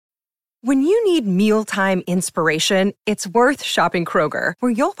When you need mealtime inspiration, it's worth shopping Kroger,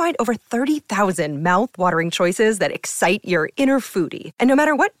 where you'll find over 30,000 mouth-watering choices that excite your inner foodie. And no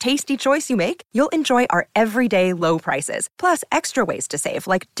matter what tasty choice you make, you'll enjoy our everyday low prices, plus extra ways to save,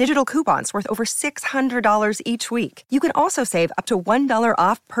 like digital coupons worth over $600 each week. You can also save up to $1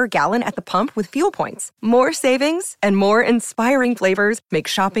 off per gallon at the pump with fuel points. More savings and more inspiring flavors make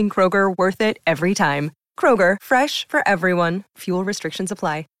shopping Kroger worth it every time. Kroger, fresh for everyone. Fuel restrictions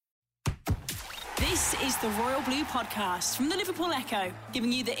apply. This is the Royal Blue Podcast from the Liverpool Echo,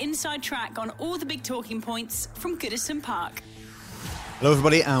 giving you the inside track on all the big talking points from Goodison Park. Hello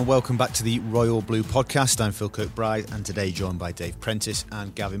everybody and welcome back to the Royal Blue Podcast. I'm Phil Kirkbride and today joined by Dave Prentice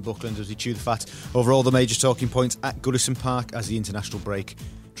and Gavin Buckland as we chew the fat over all the major talking points at Goodison Park as the international break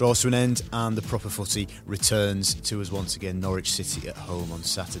draws to an end and the proper footy returns to us once again. Norwich City at home on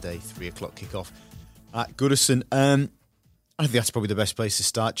Saturday, 3 o'clock kickoff at Goodison. I think that's probably the best place to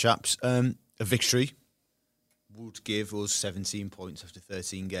start, chaps. A victory would give us 17 points after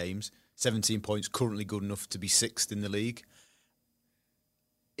 13 games. 17 points, currently good enough to be sixth in the league.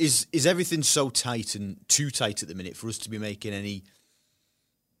 Is everything so tight and too tight at the minute for us to be making any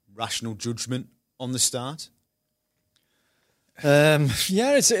rational judgment on the start? Yeah,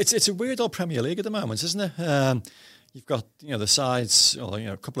 it's a weird old Premier League at the moment, isn't it? You've got the sides, or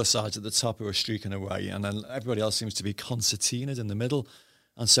a couple of sides at the top who are streaking away, and then everybody else seems to be concertinaed in the middle,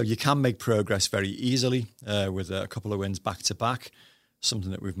 and so you can make progress very easily with a couple of wins back to back, something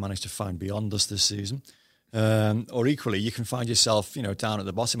that we've managed to find beyond us this season. Or equally, you can find yourself, down at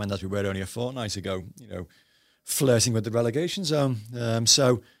the bottom end as we were only a fortnight ago, flirting with the relegation zone.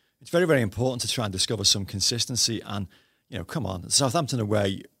 So it's very, very important to try and discover some consistency and. Come on. Southampton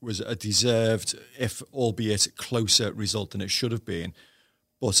away was a deserved, if albeit closer result than it should have been.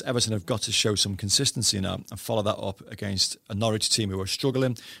 But Everton have got to show some consistency now and follow that up against a Norwich team who are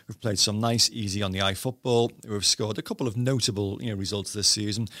struggling, who've played some nice, easy on the eye football, who have scored a couple of notable results this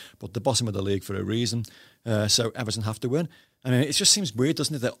season, but the bottom of the league for a reason. So Everton have to win. I mean, it just seems weird,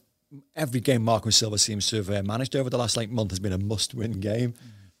 doesn't it, that every game Marco Silva seems to have managed over the last month has been a must-win game.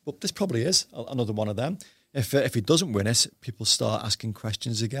 But this probably is another one of them. If he doesn't win it, people start asking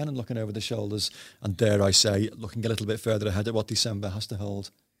questions again and looking over the shoulders and, dare I say, looking a little bit further ahead at what December has to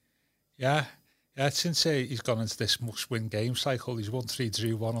hold. Yeah, since he's gone into this must-win game cycle, he's won 3,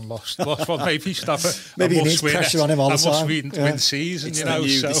 drew 1 and lost 1. Maybe he should have maybe he needs pressure on him all the time. Must-win season, it's so,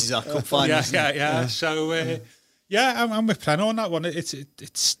 this is our cup final. Yeah. So, I'm with Plenno on that one. It's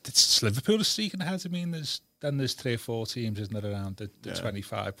Liverpool is streaking ahead. I mean, there's 3 or 4 teams, isn't there, around the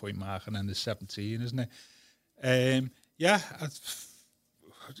 25-point mark, and then there's 17, isn't it? Norwich,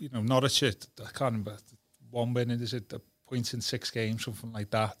 I can't remember, 1 win, is it a point in 6 games, something like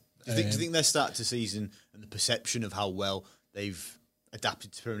that. Do you think their start to season and the perception of how well they've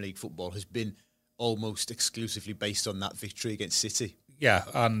adapted to Premier League football has been almost exclusively based on that victory against City? Yeah,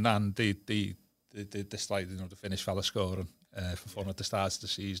 and the slight, the Finnish fella scoring for fun at the start of the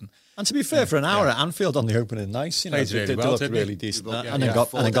season. And to be fair, for an hour at Anfield on the opening night, they looked really decent, and then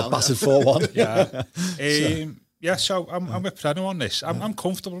got battered 4-1. So I'm with Plenno on this. I'm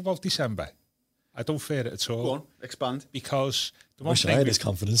comfortable about December. I don't fear it at all. Go on, expand. I Because wish I had his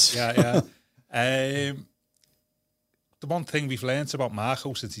confidence. The one thing we've learnt about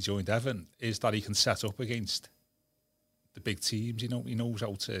Marco since he joined Everton is that he can set up against the big teams. He knows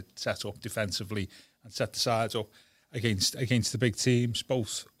how to set up defensively and set the sides up against the big teams,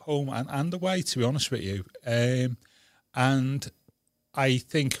 both home and away, to be honest with you. And I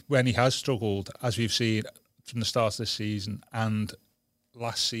think when he has struggled, as we've seen from the start of this season and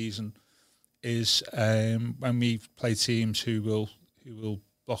last season, is when we play teams who will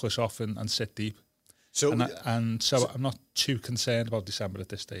block us off and sit deep. So I'm not too concerned about December at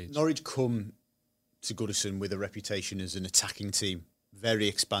this stage. Norwich come to Goodison with a reputation as an attacking team, very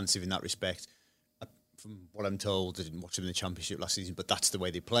expansive in that respect. From what I'm told, I didn't watch them in the Championship last season, but that's the way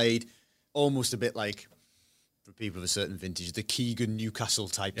they played. Almost a bit like, for people of a certain vintage, the Keegan Newcastle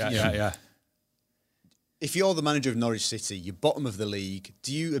type. Yeah. If you're the manager of Norwich City, you're bottom of the league,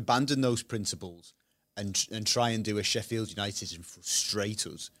 do you abandon those principles and try and do a Sheffield United and frustrate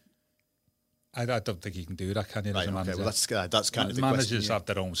us? I don't think you can do that, can you? Right, as a manager? Well, that's kind of the managers question, have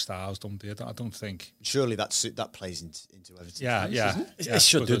their own styles, don't they? I don't think. Surely that plays into everything. Yeah. It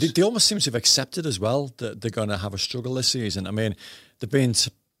should do. They almost seem to have accepted as well that they're going to have a struggle this season. I mean, they've been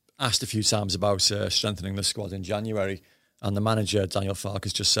asked a few times about strengthening the squad in January, and the manager Daniel Farke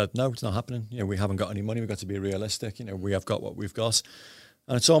has just said, "No, it's not happening. We haven't got any money. We've got to be realistic. We have got what we've got,"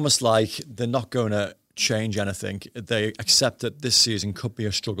 and it's almost like they're not going to change anything. They accept that this season could be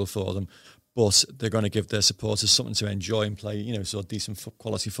a struggle for them, but they're going to give their supporters something to enjoy and play, sort of decent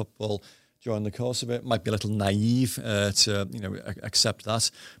quality football during the course of it. Might be a little naive to, accept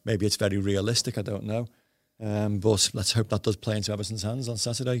that. Maybe it's very realistic, I don't know. But let's hope that does play into Everton's hands on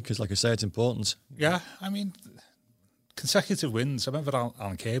Saturday, because, like I say, it's important. Yeah, I mean, consecutive wins. I remember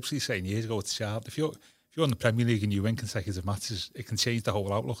Alan Kirby saying years ago at the Shard, if you're in the Premier League and you win consecutive matches, it can change the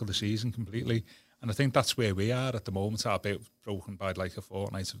whole outlook of the season completely. And I think that's where we are at the moment. Our bit broken by like a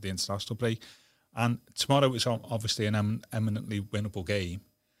fortnight of the international break. And tomorrow is obviously an eminently winnable game.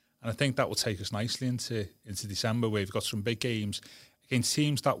 And I think that will take us nicely into December, where we've got some big games against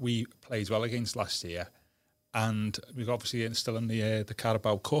teams that we played well against last year. And we've obviously still in the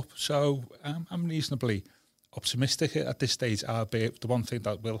Carabao Cup. So I'm reasonably optimistic at this stage. The one thing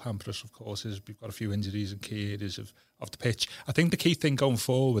that will hamper us, of course, is we've got a few injuries in key areas of the pitch. I think the key thing going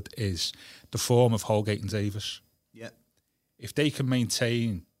forward is the form of Holgate and Davis. Yeah. If they can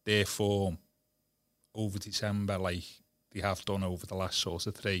maintain their form over December like they have done over the last sort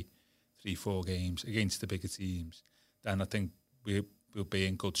of 3-4 games against the bigger teams, then I think we'll be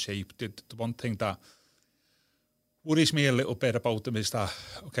in good shape. The one thing that worries me a little bit about them is that,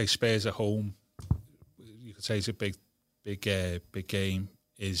 okay, Spurs at home, you could say it's a big game,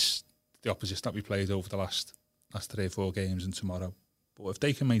 is the opposition that we played over the last 3 or 4 games and tomorrow. But if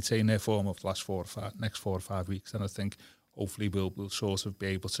they can maintain their form of the next 4 or 5 weeks, then I think hopefully we'll sort of be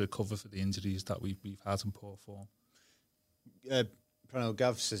able to cover for the injuries that we've had in poor form. Prano,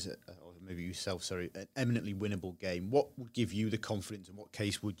 Gav says, or maybe yourself, sorry, an eminently winnable game. What would give you the confidence, and what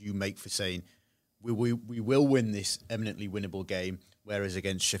case would you make for saying we will win this eminently winnable game, whereas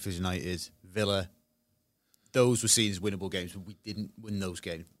against Sheffield United, Villa, those were seen as winnable games, but we didn't win those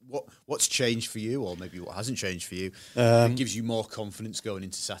games? What's changed for you, or maybe what hasn't changed for you, that gives you more confidence going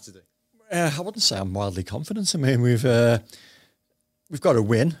into Saturday? I wouldn't say I'm wildly confident. I mean, we've got a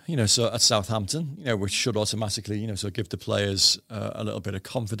win, so at Southampton, which should automatically, so give the players a little bit of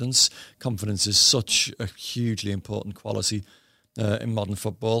confidence. Confidence is such a hugely important quality in modern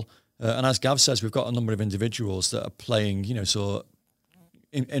football. And as Gav says, we've got a number of individuals that are playing, so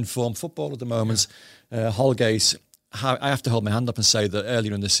in form football at the moment. Holgate, I have to hold my hand up and say that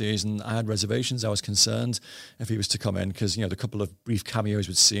earlier in the season, I had reservations. I was concerned if he was to come in because, the couple of brief cameos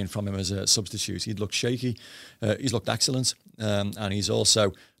we'd seen from him as a substitute, he'd looked shaky. He's looked excellent. And he's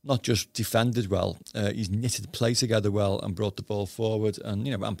also not just defended well, he's knitted play together well and brought the ball forward and,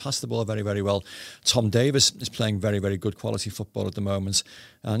 and passed the ball very, very well. Tom Davis is playing very, very good quality football at the moment.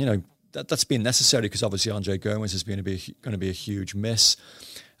 And, that's been necessary because obviously Andre Gomez is going to be a huge miss.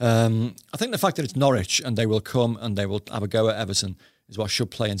 I think the fact that it's Norwich and they will come and they will have a go at Everton is what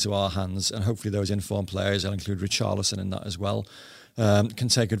should play into our hands, and hopefully those informed players, I'll include Richarlison in that as well, can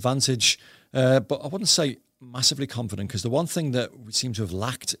take advantage. But I wouldn't say massively confident, because the one thing that we seem to have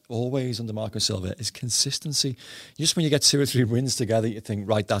lacked always under Marco Silva is consistency. Just when you get 2 or 3 wins together, you think,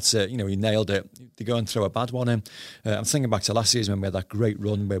 right, that's it, he nailed it. They go and throw a bad one in. I'm thinking back to last season when we had that great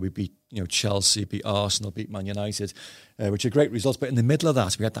run where we beat Chelsea, beat Arsenal, beat Man United, which are great results. But in the middle of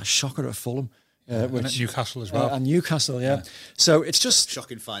that, we had that shocker at Fulham. And at Newcastle as well. And Newcastle, yeah. So it's just...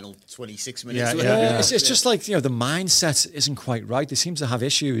 Shocking final 26 minutes. It's just like, the mindset isn't quite right. They seem to have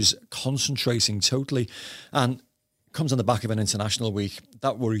issues concentrating totally. And comes on the back of an international week.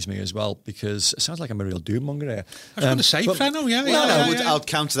 That worries me as well, because it sounds like I'm a real doom monger here. I was going to say, Prano, I'll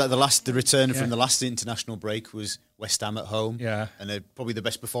counter that. The return from the last international break was West Ham at home. Yeah. And probably the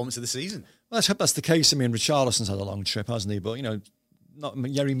best performance of the seson. Well, let's hope that's the case. I mean, Richarlison's had a long trip, hasn't he? But, not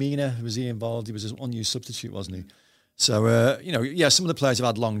Yerry Mina, was he involved? He was an unused substitute, wasn't he? So, some of the players have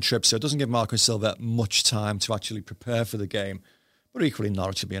had long trips, so it doesn't give Marco Silva much time to actually prepare for the game. But equally,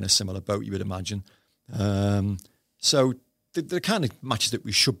 Norwich will be in a similar boat, you would imagine. So the kind of matches that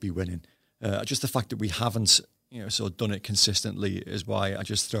we should be winning, just the fact that we haven't, sort of done it consistently is why I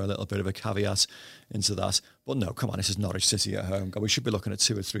just throw a little bit of a caveat into that. But no, come on, this is Norwich City at home. God, we should be looking at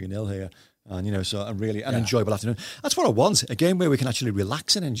 2 or 3-0 here. And, so a really an enjoyable afternoon. That's what I want, a game where we can actually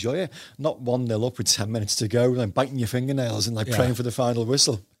relax and enjoy it, not 1-0 up with 10 minutes to go and biting your fingernails and praying for the final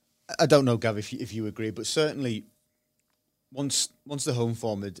whistle. I don't know, Gav, if you agree, but certainly once the home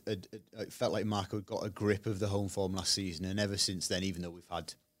form it felt like Marco had got a grip of the home form last season, and ever since then, even though we've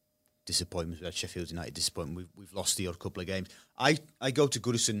had disappointments, we had Sheffield United disappointment, we've lost the odd couple of games. I go to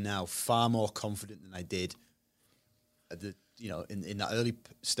Goodison now far more confident than I did at the in that early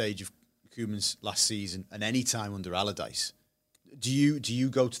stage of Koeman's last season and any time under Allardyce. Do you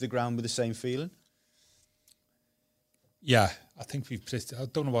go to the ground with the same feeling? Yeah, I think I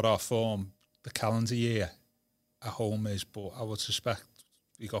don't know what our form the calendar year at home is, but I would suspect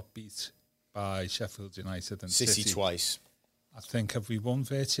we got beat by Sheffield United and City twice. I think, have we won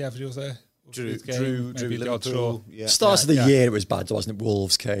virtually every other Drew maybe Liverpool. Yeah. Start of the year it was bad, wasn't it?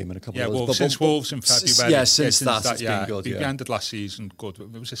 Wolves came and a couple of others. Wolves, since Wolves in February. Since that it's been good. We ended last season good.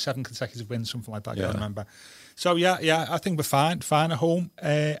 It was a 7 consecutive wins, something like that. I can't remember. So I think we're fine at home.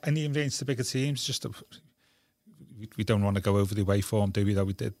 And even against the bigger teams, we don't want to go over the away form, do we? Though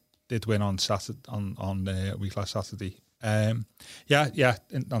we did win on Saturday on a week last Saturday. In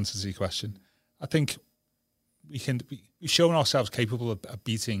answer to your question, I think we've shown ourselves capable of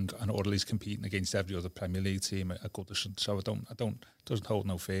beating and or at least competing against every other Premier League team at Goodison. So it doesn't hold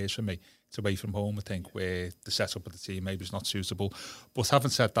no fears for me. It's away from home, I think, where the setup of the team maybe is not suitable. But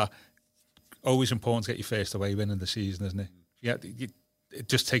having said that, always important to get your first away win in the season, isn't it? Yeah, it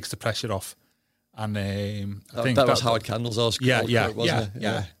just takes the pressure off. And I think that was Howard Candle's wasn't it?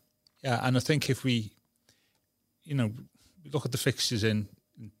 Yeah. And I think if we look at the fixtures in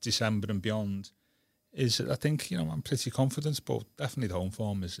December and beyond, I think I'm pretty confident, but definitely the home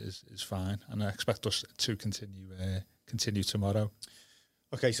form is fine, and I expect us to continue tomorrow.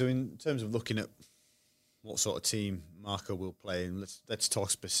 Okay, so in terms of looking at what sort of team Marco will play, and let's talk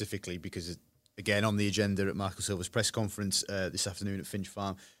specifically, because again on the agenda at Marco Silva's press conference this afternoon at Finch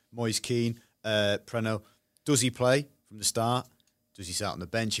Farm, Moyes Keane, Preno, does he play from the start? Does he start on the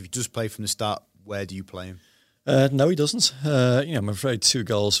bench? If he does play from the start, where do you play him? No, he doesn't. I'm afraid 2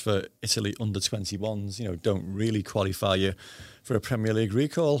 goals for Italy under 21s, don't really qualify you for a Premier League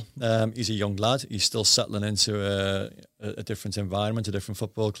recall. He's a young lad. He's still settling into a different environment, a different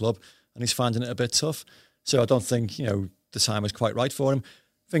football club, and he's finding it a bit tough. So I don't think, the time is quite right for him.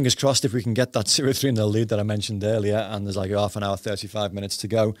 Fingers crossed if we can get that 2 or 3-0 lead that I mentioned earlier, and there's like half an hour, 35 minutes to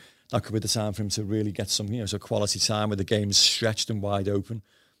go, that could be the time for him to really get some, so quality time where the game's stretched and wide open.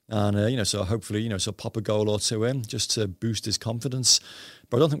 And, so hopefully, so pop a goal or 2 in just to boost his confidence.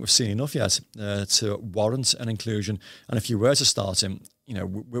 But I don't think we've seen enough yet to warrant an inclusion. And if you were to start him,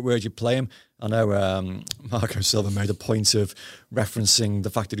 where'd you play him? I know Marco Silva made a point of referencing the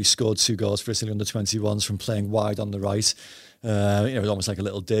fact that he scored 2 goals for Italy under 21s from playing wide on the right. It was almost like a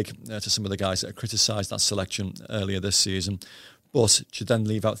little dig to some of the guys that have criticised that selection earlier this season. But to then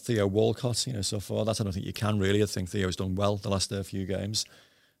leave out Theo Walcott, so far, that I don't think you can really. I think Theo's done well the last few games.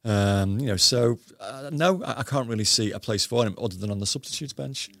 No, I can't really see a place for him other than on the substitutes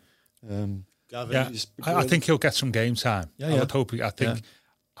bench. Gavin, I think he'll get some game time. I would hope. I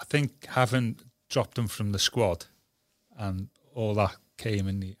think having dropped him from the squad and all that came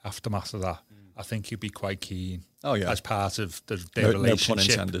in the aftermath of that, I think he'd be quite keen. Oh yeah, as part of their relationship. No pun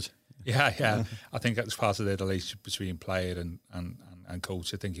intended. Yeah. I think that's part of their relationship between player and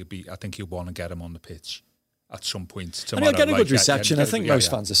coach. I think he'll want to get him on the pitch at some point tomorrow. And he'll get a good reception. I think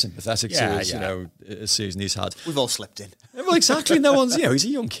most fans are sympathetic to his season he's had. We've all slipped in. Well, exactly. No one's, he's a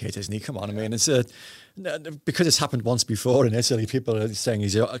young kid, isn't he? Come on. I mean, it's because it's happened once before in Italy, people are saying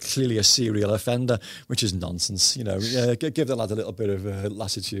he's clearly a serial offender, which is nonsense. Give the lad a little bit of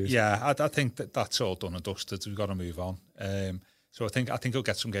latitude. Yeah, I think that's all done and dusted. We've got to move on. So I think he'll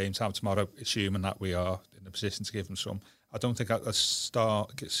get some game time tomorrow, assuming that we are in a position to give him some. I don't think I'll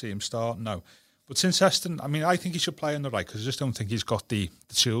see him start, no. But since Heston, I think he should play on the right, because I just don't think he's got the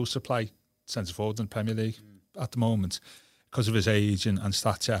tools to play centre forward in the Premier League at the moment because of his age and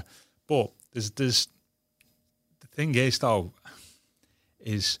stature. But there's the thing is, though,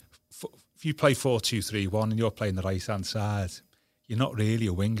 is if you play 4-2-3-1 and you're playing the right-hand side, you're not really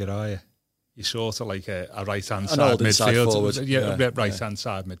a winger, are you? You're sort of like a right-hand side midfielder. Right-hand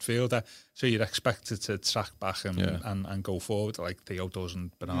side midfielder. So you're expected to track back and go forward like Theo does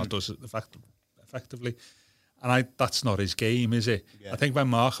and Bernard does effectively. And that's not his game, is it? Yeah. I think when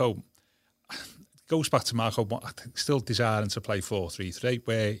Marco goes back to Marco, still desiring to play 4-3-3,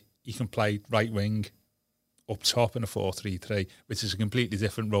 where he can play right wing up top in a 4-3-3, which is a completely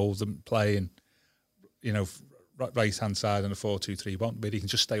different role than playing, right-hand side in a 4-2-3-1, where he can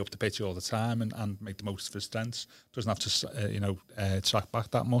just stay up the pitch all the time and make the most of his strengths. Doesn't have to, track back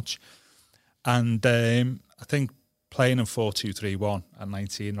that much. And I think playing in 4-2-3-1 at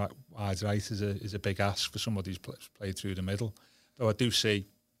 19 wide right is a big ask for somebody who's played through the middle. Though I do see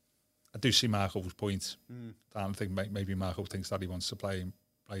Marco's point. I think maybe Marco thinks that he wants to play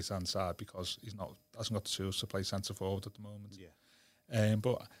right-hand side because hasn't got the tools to play centre forward at the moment. Yeah.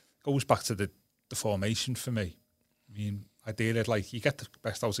 But it goes back to the formation for me. Ideally, you get the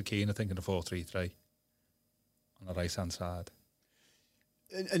best out of Keane, I think, in a 4-3-3 on the right-hand side.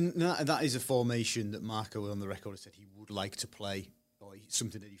 And that is a formation that Marco on the record has said he would like to play, or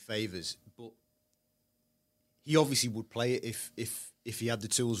something that he favours. But he obviously would play it if he had the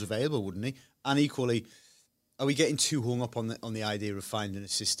tools available, wouldn't he? And equally, are we getting too hung up on the idea of finding a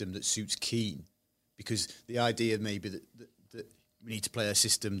system that suits Keane? Because the idea maybe that we need to play a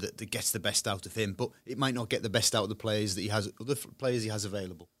system that gets the best out of him, but it might not get the best out of the players that he has, other players he has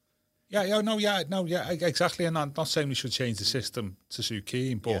available. Exactly. And I'm not saying we should change the system to suit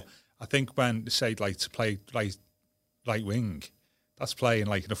Keane, but I think when say like to play right wing, that's playing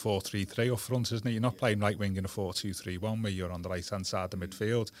like in a 4-3-3 up front, isn't it? You're not playing right wing in a 4-2-3-1 where you're on the right hand side of the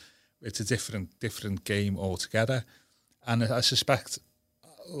midfield. It's a different game altogether. And I suspect,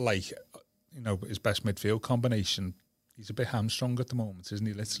 like, you know, his best midfield combination, he's a bit hamstrung at the moment, isn't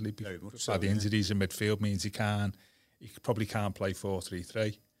he? Literally, very much so, the injuries in midfield means he probably can't play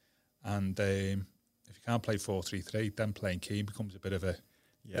 4-3-3. And if you can't play 4-3-3, then playing Keane becomes a bit of an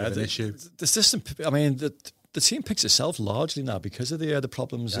issue. The system, I mean, the team picks itself largely now because of the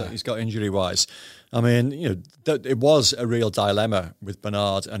problems that he's got injury-wise. I mean, you know, it was a real dilemma with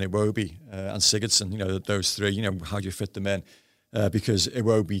Bernard and Iwobi and Sigurdsson, you know, those three, you know, how do you fit them in? Because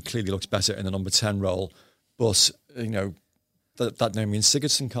Iwobi clearly looks better in the number 10 role, but, you know, that means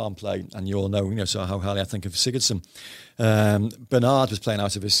Sigurdsson can't play, and you all know, you know, so how highly I think of Sigurdsson. Bernard was playing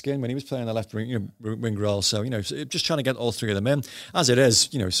out of his skin when he was playing the left wing role, so, you know, just trying to get all three of them in. As it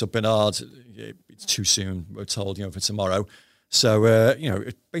is, you know, so Bernard, it's too soon, we're told, you know, for tomorrow. So, you know,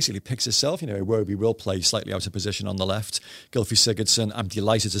 it basically picks itself. You know, Iwobi will play slightly out of position on the left. Gylfi Sigurdsson, I'm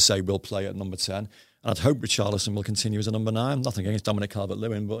delighted to say, will play at number 10. And I'd hope Richarlison will continue as a number 9. Nothing against Dominic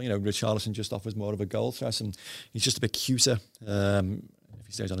Calvert-Lewin, but, you know, Richarlison just offers more of a goal threat, and he's just a bit cuter if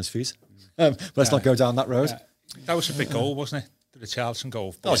he stays on his feet. But let's not go down that road. That was a big goal, wasn't it? The Richarlison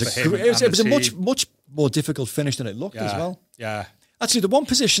goal. It was a much more difficult finish than it looked as well. Yeah. Actually, the one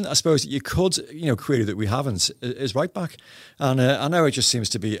position I suppose that you could, you know, query that we haven't is right back, and I know it just seems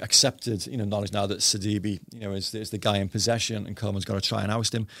to be accepted, you know, knowledge now that Sidibe, you know, is the guy in possession, and Coleman's got to try and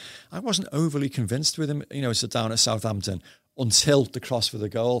oust him. I wasn't overly convinced with him, you know, sit down at Southampton until the cross for the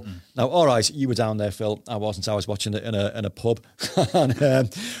goal. Now, all right, you were down there, Phil. I wasn't. I was watching it in a pub,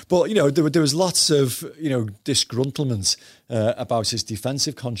 but you know, there was lots of, you know, disgruntlement about his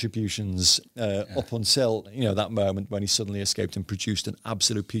defensive contributions up until, you know, that moment when he suddenly escaped and produced an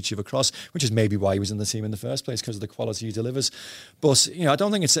absolute peach of a cross, which is maybe why he was in the team in the first place, because of the quality he delivers. But, you know, I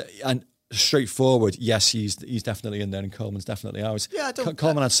don't think it's an straightforward, yes, he's definitely in there and Coleman's definitely out. Yeah,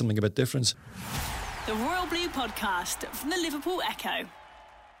 Coleman had something a bit different. The Royal Blue Podcast from the Liverpool Echo.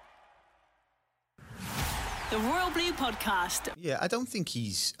 The Royal Blue Podcast. Yeah, I don't think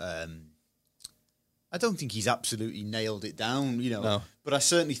he's absolutely nailed it down, you know. No. But I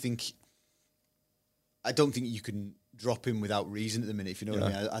certainly think, I don't think you can drop him without reason at the minute, if you know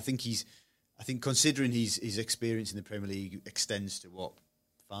what I mean. I think considering his experience in the Premier League extends to what,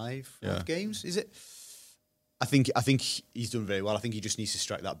 five games, is it? I think he's done very well. I think he just needs to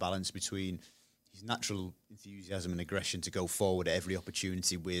strike that balance between his natural enthusiasm and aggression to go forward at every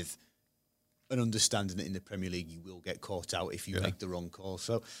opportunity, with an understanding that in the Premier League you will get caught out if you make the wrong call.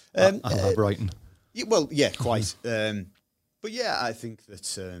 So, Brighton. Quite. But yeah, I think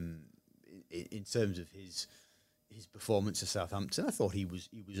that in terms of his performance at Southampton, I thought he was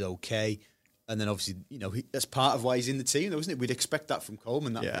okay. And then obviously, you know, that's part of why he's in the team, though, isn't it? We'd expect that from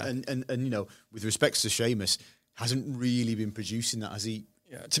Coleman. And you know, with respect to Seamus, hasn't really been producing that, has he?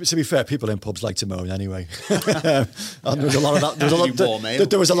 Yeah, to be fair, people in pubs like to moan anyway. And there was a lot of that.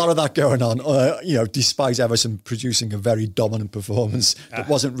 There was a lot of that going on. You know, despite Everton producing a very dominant performance that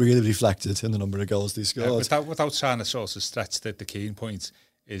wasn't really reflected in the number of goals they scored. Without trying to sort of stretch the Keane point,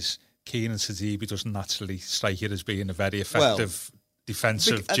 is Keane and Sidibe doesn't naturally strike it as being a very effective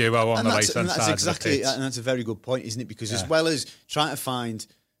defensive duo on the right hand side. Exactly, and that's a very good point, isn't it? Because as well as trying to find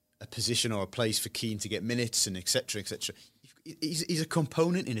a position or a place for Keane to get minutes and etc., he's a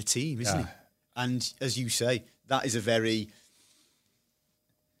component in a team, isn't he? And as you say, that is a very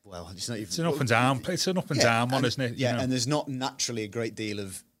it's not even. It's an up and down. It's an up and down one, isn't it? Yeah, and there's not naturally a great deal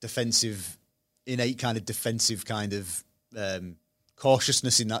of innate kind of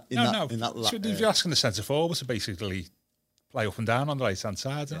cautiousness in that. So if you're asking the centre forward to basically play up and down on the right hand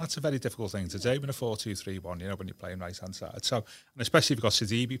side, and that's a very difficult thing to do in a 4-2-3-1. You know, when you're playing right hand side. So, and especially if you've got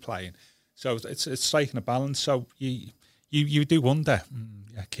Sidibe playing, so it's striking a balance. So you do wonder,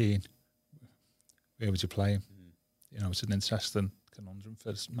 Keane, where would you play him? You know, it's an interesting conundrum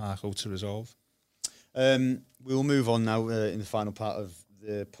for Marco to resolve. We will move on now in the final part of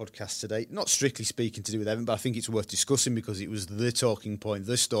the podcast today. Not strictly speaking to do with Everton, but I think it's worth discussing because it was the talking point,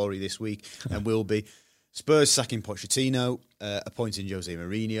 the story this week, and will be Spurs sacking Pochettino, appointing Jose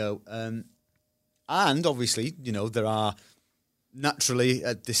Mourinho, and obviously, you know, there are naturally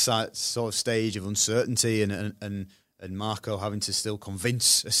at this sort of stage of uncertainty and Marco having to still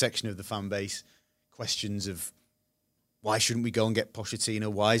convince a section of the fan base, questions of why shouldn't we go and get Pochettino?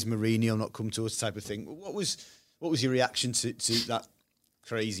 Why is Mourinho not come to us? Type of thing. What was What was your reaction to that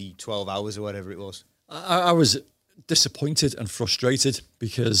crazy 12 hours or whatever it was? I was disappointed and frustrated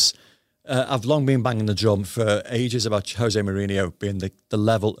because I've long been banging the drum for ages about Jose Mourinho being the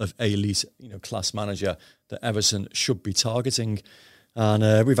level of elite, class manager that Everton should be targeting.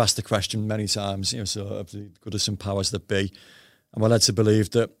 And we've asked the question many times, so of the Goodison powers that be. And we're led to believe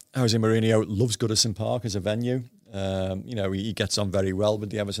that Jose Mourinho loves Goodison Park as a venue. He gets on very well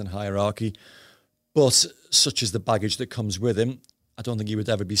with the Everton hierarchy. But such is the baggage that comes with him, I don't think he would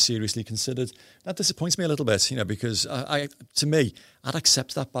ever be seriously considered. That disappoints me a little bit, because to me, I'd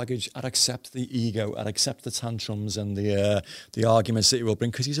accept that baggage. I'd accept the ego. I'd accept the tantrums and the arguments that he will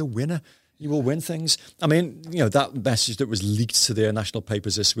bring, because he's a winner. He will win things. I mean, that message that was leaked to the national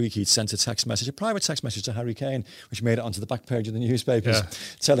papers this week, he'd sent a private text message to Harry Kane, which made it onto the back page of the newspapers,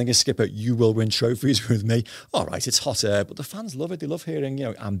 telling his skipper, "You will win trophies with me." All right, it's hot air, but the fans love it. They love hearing,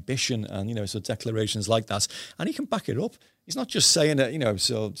 ambition and, so declarations like that. And he can back it up. He's not just saying it,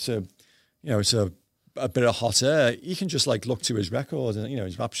 so a bit of hot air. He can just look to his record and,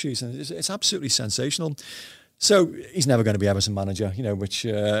 his rap sheets, and it's absolutely sensational. So he's never going to be Everton manager, which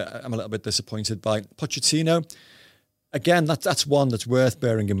I'm a little bit disappointed by. Pochettino, again, that's one that's worth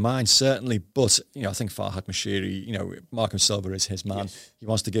bearing in mind, certainly. But, I think Farhad Moshiri, Marco Silva is his man. Yes. He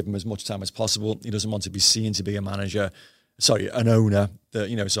wants to give him as much time as possible. He doesn't want to be seen to be an owner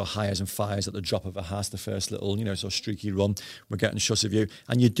that, so hires and fires at the drop of a hat, the first little, so streaky run, we're getting shut of you.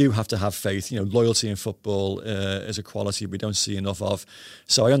 And you do have to have faith. Loyalty in football is a quality we don't see enough of.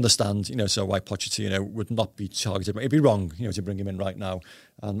 So I understand, so why Pochettino would not be targeted. It'd be wrong, to bring him in right now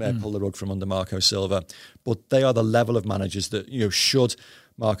and pull the rug from under Marco Silva. But they are the level of managers that, should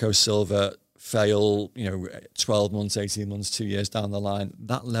Marco Silva fail, 12 months, 18 months, 2 years down the line,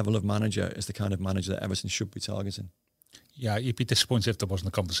 that level of manager is the kind of manager that Everton should be targeting. Yeah, you'd be disappointed if there wasn't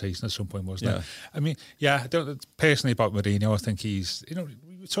a conversation at some point, wasn't there? I mean, I don't, personally about Mourinho, I think he's, we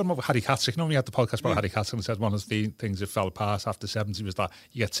were talking about Harry Katzek. We had the podcast about Harry Katzek, and said one of the things that fell apart after 70 was that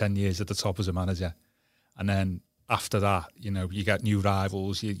you get 10 years at the top as a manager. And then after that, you get new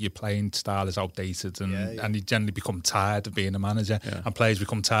rivals, your playing style is outdated, and you generally become tired of being a manager, and players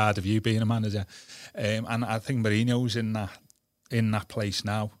become tired of you being a manager. And I think Mourinho's in that place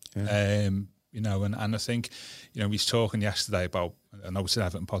now. Yeah. And I think, he's talking yesterday about, I know it's an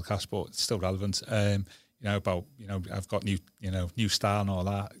Everton podcast, but it's still relevant, about, I've got new style and all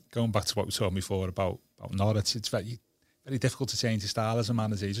that. Going back to what we talked before about Norwich, it's very, very difficult to change your style as a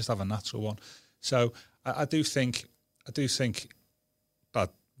manager. You just have a natural one. So I do think that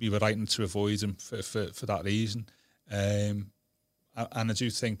we were right to avoid him for that reason. And I do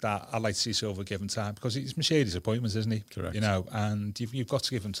think that I'd like to see Silva given time, because it's Mercedes' appointments, isn't he? Correct. And you've got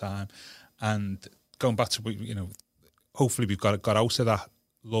to give him time. And going back to, hopefully we've got out of that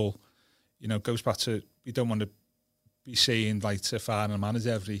lull. Goes back to, we don't want to be seeing to fire a manager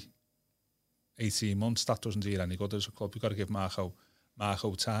every 18 months. That doesn't do you any good as a club. We've got to give Marco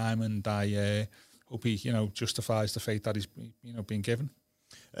time, and I hope he, justifies the fate that he's, been given.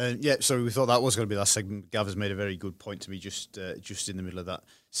 So we thought that was going to be that segment. Gav has made a very good point to me just in the middle of that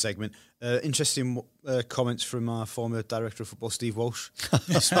segment. Interesting comments from our former director of football, Steve Walsh, namely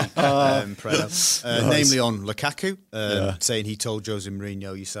on Lukaku, saying he told Jose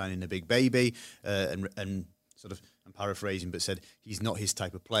Mourinho, "You're signing a big baby," and sort of, I'm paraphrasing, but said he's not his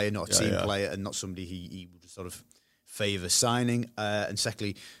type of player, not a team player, and not somebody he would sort of favour signing. And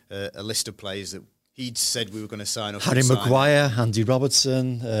secondly, a list of players that he'd said we were going to sign up. Harry Maguire, Andy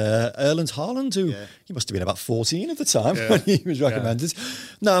Robertson, Erling Haaland, who he must have been about 14 at the time when he was recommended.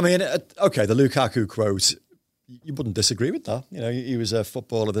 No, I mean, okay, the Lukaku quote, you wouldn't disagree with that. He was a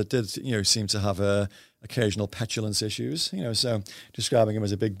footballer that did, seem to have occasional petulance issues. So describing him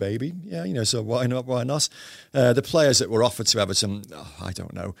as a big baby, so why not? The players that were offered to Everton, I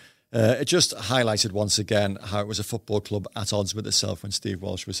don't know. It just highlighted once again how it was a football club at odds with itself when Steve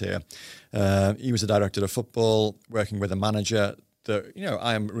Walsh was here. He was a director of football, working with a manager that,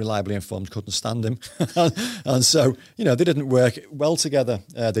 I am reliably informed couldn't stand him. And so, they didn't work well together.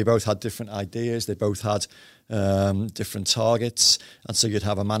 They both had different ideas. They both had different targets. And so you'd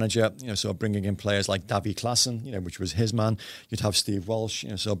have a manager, so bringing in players like Davy Klaassen, which was his man. You'd have Steve Walsh,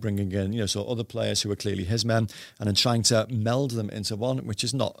 so bringing in, so other players who were clearly his men, and then trying to meld them into one, which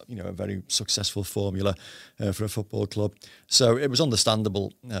is not, a very successful formula for a football club. So it was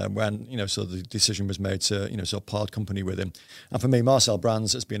understandable when, so the decision was made to, so part company with him. And for me, Marcel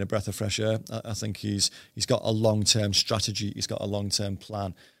Brands has been a breath of fresh air. I think he's got a long-term strategy. He's got a long-term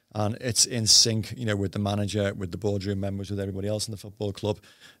plan. And it's in sync, with the manager, with the boardroom members, with everybody else in the football club.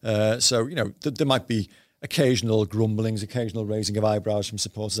 So, there might be occasional grumblings, occasional raising of eyebrows from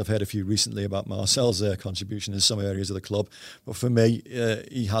supporters. I've heard a few recently about Marcel's contribution in some areas of the club. But for me,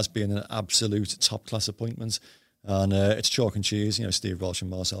 he has been an absolute top-class appointment. And it's chalk and cheese, Steve Walsh and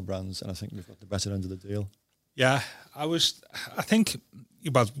Marcel Brands. And I think we've got the better end of the deal. Yeah, I think,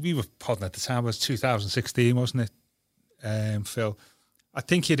 well, we were podding at the time, it was 2016, wasn't it, Phil? I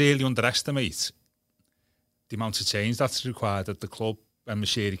think you really underestimate the amount of change that's required at the club when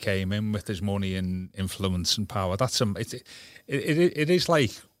Moshiri came in with his money and influence and power. It is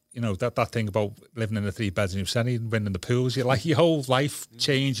like, that thing about living in a 3-bedroom city and winning the pools. Your whole life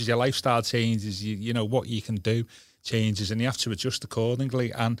changes, your lifestyle changes, you know what you can do changes, and you have to adjust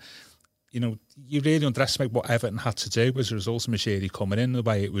accordingly. And you really underestimate what Everton had to do as a result of Moshiri coming in, the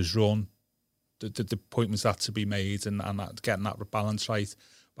way it was run, the appointments that had to be made, and getting that balance right,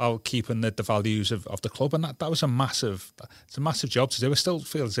 while keeping the values of the club. And that was a massive job to do. I still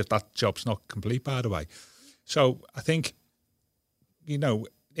feel as if that job's not complete, by the way. So I think, in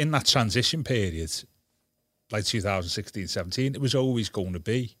that transition period, like 2016-17, it was always going to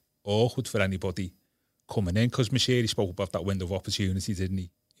be awkward for anybody coming in, because Moshiri spoke about that window of opportunity, didn't he?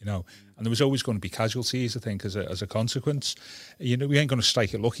 And there was always going to be casualties, I think, as a consequence. We ain't going to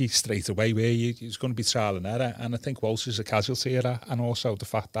strike it lucky straight away, where it's going to be trial and error. And I think Walsh is a casualty of that, and also the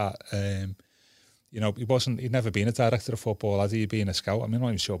fact that he'd never been a director of football, had he? Been a scout? I mean, I'm not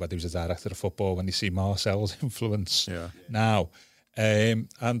even sure whether he was a director of football when you see Marcel's influence now. And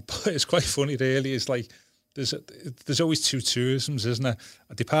it's quite funny, really. It's like there's always two tourisms, isn't there?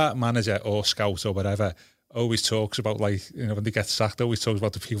 A department manager or scout or whatever always talks about, like, when they get sacked, always talks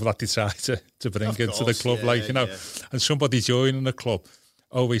about the people that they try to bring into the club, and somebody joining the club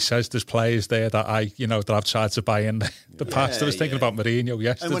always says there's players there that that I've tried to buy in the past. I was thinking about Mourinho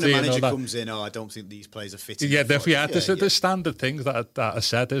yesterday. And when a manager comes in, I don't think these players are fitting. There's standard things that are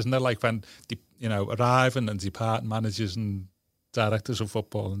said, isn't there? Like when arriving and departing managers and directors of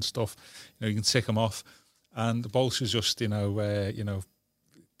football and stuff, you can tick them off. And the Walsh is just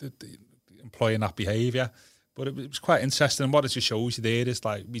employing that behaviour. But it was quite interesting. And what it just shows you there is,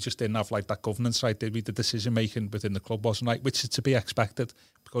 like, we just didn't have like that governance right, did we? The decision making within the club wasn't right, which is to be expected,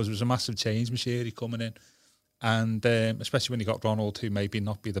 because it was a massive change, Moshiri coming in, and especially when you got Ronald, who maybe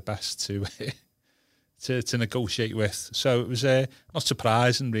not be the best to to negotiate with. So it was not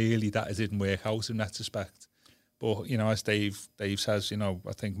surprising, really, that it didn't work out in retrospect. But as Dave says,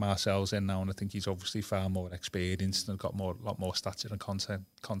 I think Marcel's in now, and I think he's obviously far more experienced and got a lot more stature and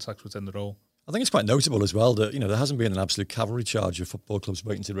contact within the role. I think it's quite notable as well that there hasn't been an absolute cavalry charge of football clubs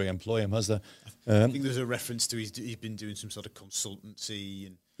waiting to re-employ him, has there? I think there's a reference to he's been doing some sort of consultancy,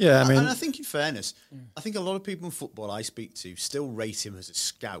 and and I think, in fairness, I think a lot of people in football I speak to still rate him as a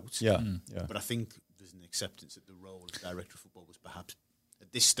scout. But I think there's an acceptance that the role as director of football was perhaps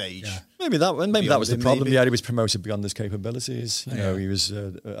at this stage. Maybe that was the problem. He was promoted beyond his capabilities. He was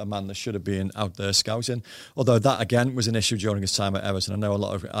a man that should have been out there scouting. Although that again was an issue during his time at Everton. I know a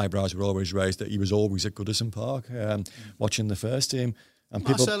lot of eyebrows were always raised that he was always at Goodison Park watching the first team. And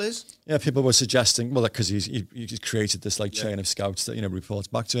people were suggesting, well, because he's created this chain of scouts that reports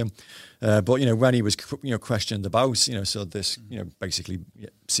back to him. But when he was questioned about so this basically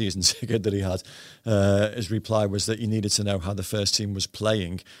season ticket that he had, his reply was that he needed to know how the first team was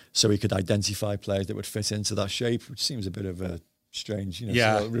playing so he could identify players that would fit into that shape, which seems a bit of a strange, sort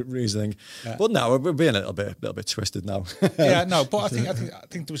of reasoning. But no, we're being a little bit twisted now. But I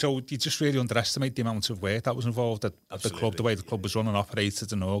think there was you just really underestimate the amount of work that was involved at the club, the way the club was run and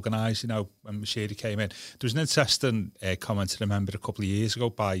operated and organised. When Moshiri came in, there was an interesting comment I remember a couple of years ago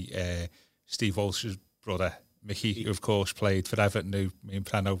by Steve Walsh's brother Mickey, who of course played for Everton, who me and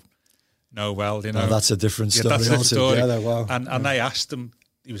Preno know well. Oh, that's a different story. That's a different story. Yeah, wow. And they asked him.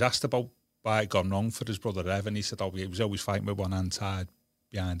 He was asked about why it gone wrong for his brother Evan. He said, he was always fighting with one hand tied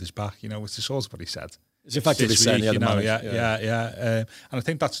behind his back, which is also what he said. It's effectively saying, and I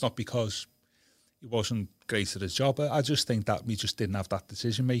think that's not because he wasn't great at his job. I just think that we just didn't have that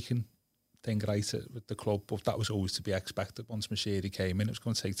decision-making thing right with the club, but that was always to be expected. Once Moshiri came in, it was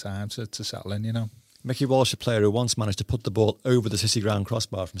going to take time to settle in, Mickey Walsh, a player who once managed to put the ball over the City ground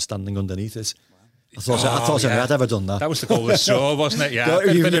crossbar from standing underneath it. I thought I had ever done that. That was the goal that saw, wasn't it? Yeah,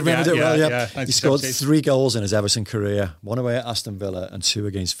 you remembered it well. Yeah. He scored 3 goals in his Everton career: 1 away at Aston Villa and 2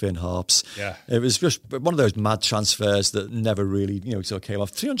 against Finn Harps. Yeah, it was just one of those mad transfers that never really, sort of came off.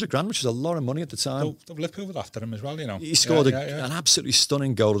 300 grand, which was a lot of money at the time. Liverpool were after him as well. He scored an absolutely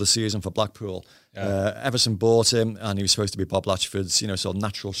stunning goal of the season for Blackpool. Everton bought him, and he was supposed to be Bob Latchford's, sort of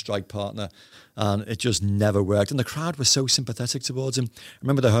natural strike partner. And it just never worked. And the crowd was so sympathetic towards him. I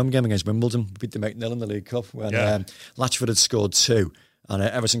remember the home game against Wimbledon, beat them 8-0 in the League Cup when Latchford had scored 2. and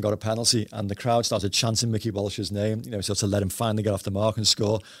Everton got a penalty, and the crowd started chanting Mickey Walsh's name, so to let him finally get off the mark and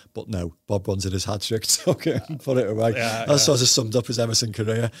score. But no, Bob Brunton his hat-trick, took it and put it away. That sort of summed up his Everton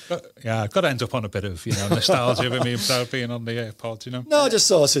career. I've got to end up on a bit of nostalgia with me himself being on the pod, No, I just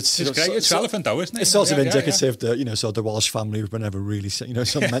thought it's great. It's relevant though, isn't it? It's sort of indicative that sort of the Walsh family were never really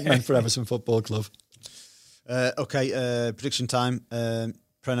meant for Everton Football Club. Prediction time.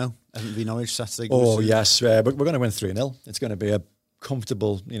 Preno, Everton v Norwich Saturday. Yes, we're going to win 3-0. It's going to be a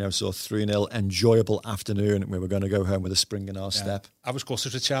comfortable, sort of 3-0, enjoyable afternoon where we're going to go home with a spring in our step. I was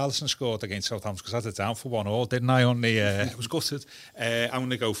gutted that Charlison scored against Southampton because I had it down for 1-1, didn't I? I was gutted. I'm going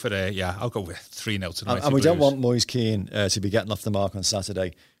to go for I'll go with 3-0 tonight. And we don't want Moise Keane to be getting off the mark on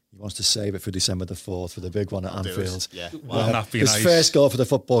Saturday. He wants to save it for December the 4th for the big one at Anfield. His first goal for the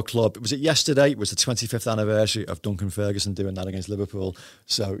football club, was it yesterday? It was the 25th anniversary of Duncan Ferguson doing that against Liverpool.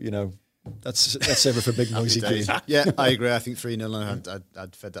 So, let's save it for big Moise Keane. Yeah, I agree. I think 3-0.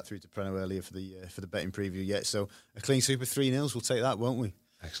 I'd fed that through to Preno earlier for the betting preview. Yeah, so a clean sweep of 3-0. We'll take that, won't we?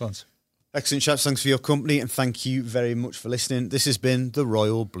 Excellent. Excellent, chaps. Thanks for your company and thank you very much for listening. This has been the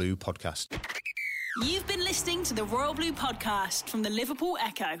Royal Blue Podcast. You've been listening to the Royal Blue Podcast from the Liverpool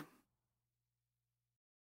Echo.